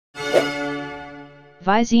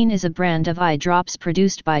Visine is a brand of eye drops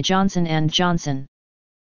produced by Johnson & Johnson.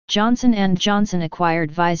 Johnson & Johnson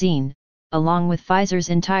acquired Visine, along with Pfizer's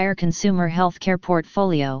entire consumer healthcare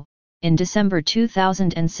portfolio, in December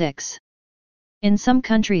 2006. In some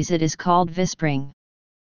countries it is called Vispring.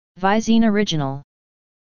 Visine Original.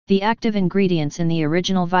 The active ingredients in the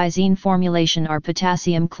original Visine formulation are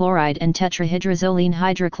potassium chloride and tetrahydrozoline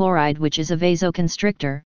hydrochloride, which is a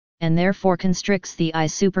vasoconstrictor, and therefore constricts the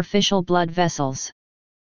eye's superficial blood vessels.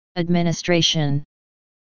 Administration.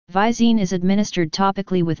 Visine is administered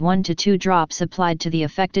topically with 1 to 2 drops applied to the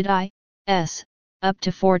affected eye, up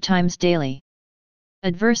to 4 times daily.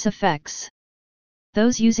 Adverse effects.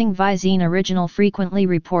 Those using Visine Original frequently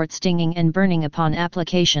report stinging and burning upon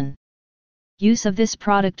application. Use of this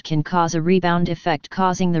product can cause a rebound effect,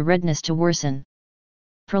 causing the redness to worsen.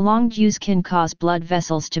 Prolonged use can cause blood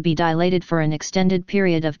vessels to be dilated for an extended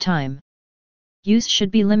period of time. Use should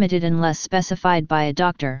be limited unless specified by a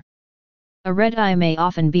doctor. A red eye may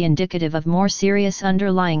often be indicative of more serious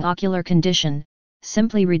underlying ocular condition.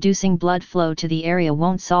 Simply reducing blood flow to the area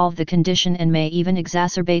won't solve the condition and may even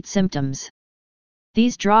exacerbate symptoms.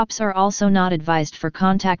 These drops are also not advised for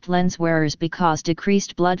contact lens wearers because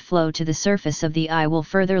decreased blood flow to the surface of the eye will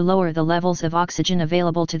further lower the levels of oxygen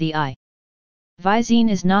available to the eye. Visine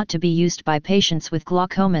is not to be used by patients with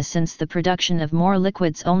glaucoma since the production of more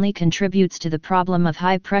liquids only contributes to the problem of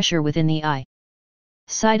high pressure within the eye.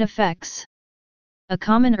 Side effects. A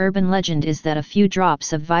common urban legend is that a few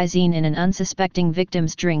drops of Visine in an unsuspecting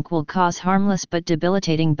victim's drink will cause harmless but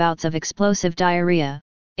debilitating bouts of explosive diarrhea,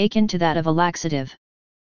 akin to that of a laxative.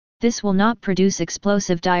 This will not produce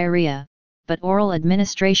explosive diarrhea, but oral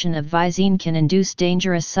administration of Visine can induce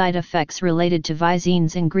dangerous side effects related to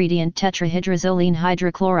Visine's ingredient tetrahydrozoline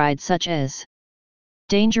hydrochloride, such as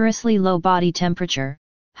dangerously low body temperature,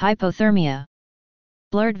 hypothermia,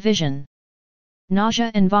 blurred vision,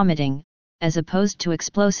 nausea and vomiting, as opposed to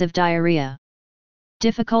explosive diarrhea,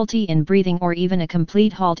 difficulty in breathing or even a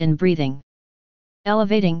complete halt in breathing,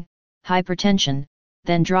 elevating, hypertension,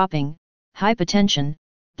 then dropping, hypotension,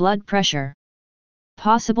 blood pressure,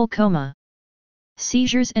 possible coma,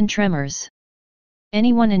 seizures and tremors.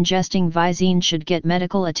 Anyone ingesting Visine should get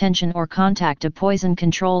medical attention or contact a poison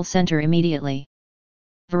control center immediately.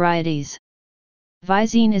 Varieties.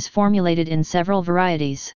 Visine is formulated in several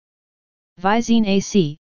varieties. Visine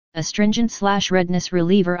AC, astringent/redness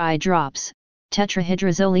reliever eye drops,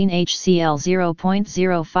 tetrahydrozoline HCl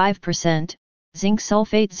 0.05%, zinc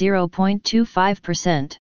sulfate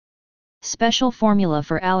 0.25%. Special formula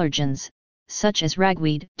for allergens, such as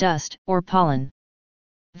ragweed, dust, or pollen.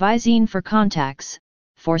 Visine for contacts,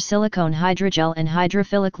 for silicone hydrogel and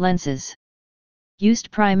hydrophilic lenses. Used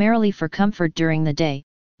primarily for comfort during the day,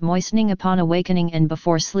 moistening upon awakening and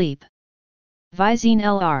before sleep. Visine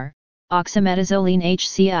LR, oxymetazoline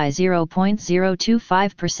HCl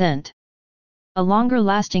 0.025%. A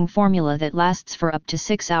longer-lasting formula that lasts for up to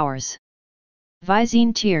 6 hours.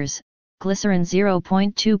 Visine tears, glycerin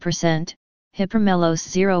 0.2%, hypermellose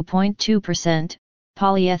 0.2%,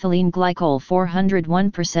 polyethylene glycol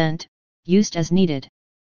 401%, used as needed.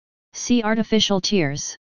 See artificial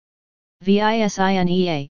tears.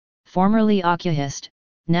 Visinea, formerly Ocuhist,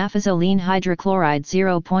 nafazoline hydrochloride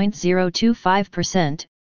 0.025%,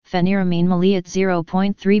 phenyramine maleate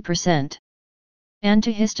 0.3%.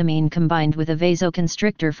 Antihistamine combined with a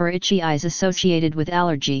vasoconstrictor for itchy eyes associated with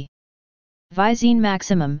allergy. Visine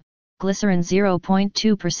maximum, glycerin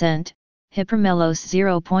 0.2%, hypermellose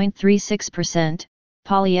 0.36%,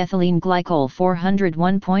 polyethylene glycol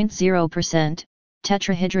 401.0%,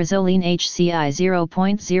 tetrahydrozoline HCl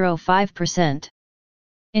 0.05%.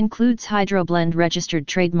 Includes hydroblend registered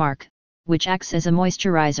trademark, which acts as a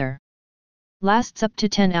moisturizer. Lasts up to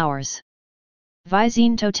 10 hours.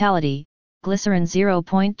 Visine totality, glycerin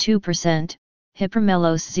 0.2%,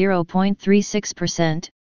 hypermellose 0.36%,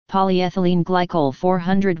 polyethylene glycol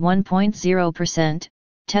 401.0%,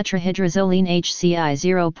 tetrahydrozoline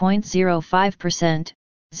HCl 0.05%,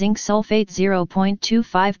 zinc sulfate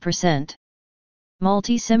 0.25%.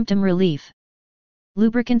 Multi-symptom relief.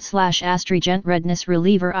 Lubricant/astringent redness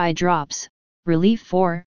reliever eye drops, relief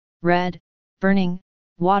for red, burning,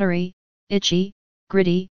 watery, itchy,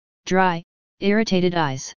 gritty, dry, irritated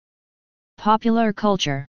eyes. Popular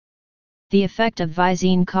culture. The effect of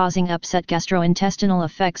Visine causing upset gastrointestinal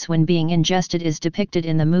effects when being ingested is depicted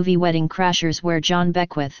in the movie Wedding Crashers, where John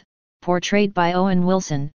Beckwith, portrayed by Owen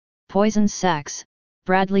Wilson, poisons Sax,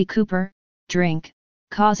 Bradley Cooper, drink,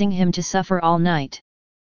 causing him to suffer all night.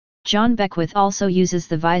 John Beckwith also uses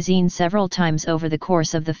the Visine several times over the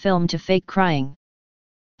course of the film to fake crying.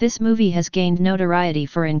 This movie has gained notoriety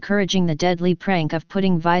for encouraging the deadly prank of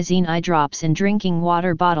putting Visine eye drops in drinking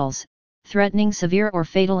water bottles, threatening severe or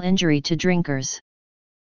fatal injury to drinkers.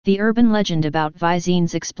 The urban legend about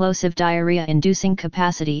Visine's explosive diarrhea-inducing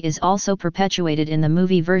capacity is also perpetuated in the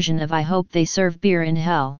movie version of I Hope They Serve Beer in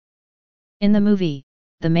Hell. In the movie,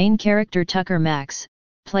 the main character Tucker Max,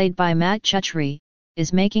 played by Matt Chuchry,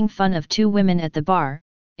 is making fun of two women at the bar,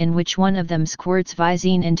 in which one of them squirts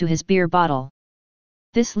Visine into his beer bottle.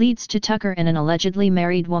 This leads to Tucker and an allegedly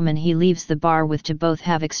married woman he leaves the bar with to both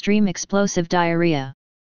have extreme explosive diarrhea.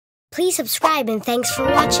 Please subscribe and thanks for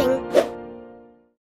watching.